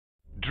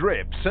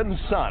Drips and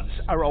suds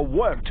are a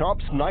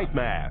worktop's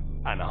nightmare,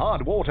 and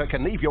hard water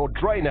can leave your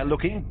drainer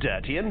looking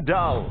dirty and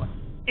dull.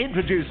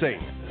 Introducing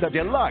the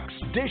Deluxe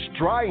Dish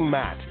Drying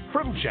Mat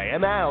from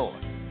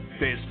JML.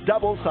 This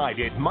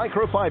double-sided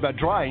microfiber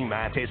drying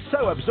mat is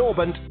so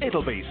absorbent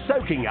it'll be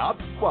soaking up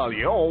while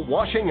you're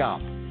washing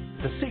up.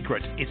 The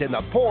secret is in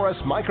the porous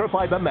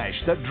microfiber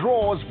mesh that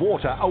draws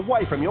water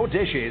away from your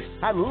dishes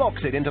and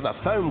locks it into the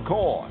foam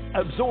core,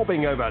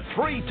 absorbing over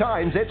 3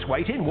 times its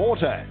weight in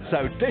water,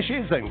 so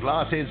dishes and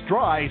glasses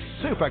dry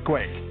super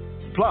quick.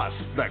 Plus,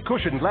 the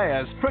cushioned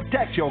layers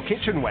protect your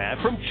kitchenware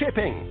from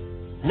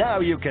chipping.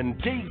 Now you can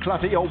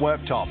declutter your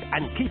worktop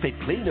and keep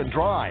it clean and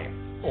dry,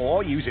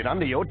 or use it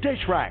under your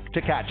dish rack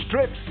to catch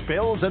drips,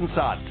 spills and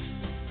suds.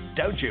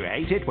 Don't you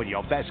hate it when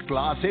your best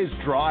glasses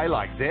dry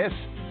like this?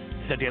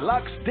 The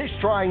Deluxe Dish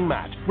Drying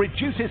Mat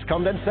reduces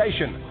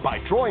condensation by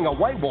drawing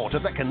away water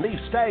that can leave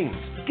stains,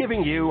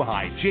 giving you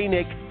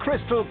hygienic,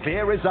 crystal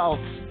clear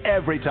results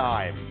every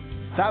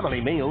time.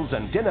 Family meals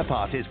and dinner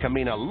parties can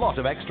mean a lot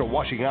of extra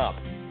washing up.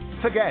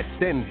 Forget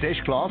thin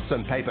dishcloths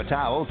and paper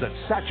towels that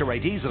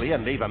saturate easily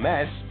and leave a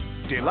mess.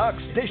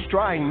 Deluxe Dish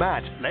Drying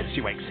Mat lets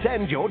you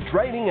extend your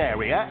draining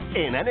area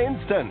in an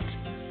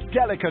instant.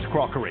 Delicate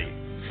crockery,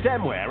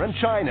 stemware and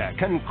china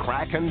can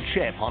crack and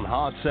chip on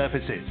hard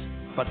surfaces,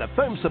 but the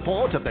foam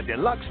support of the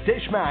Deluxe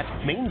Dish Mat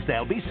means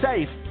they'll be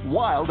safe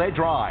while they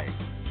dry.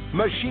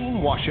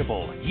 Machine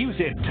washable, use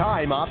it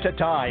time after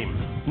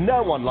time.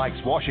 No one likes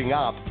washing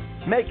up.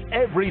 Make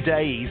every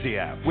day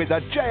easier with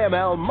a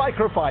JML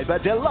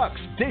Microfiber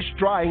Deluxe Dish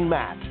Drying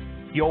Mat,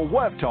 your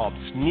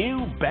worktop's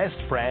new best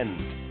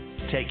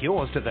friend. Take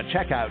yours to the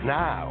checkout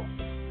now.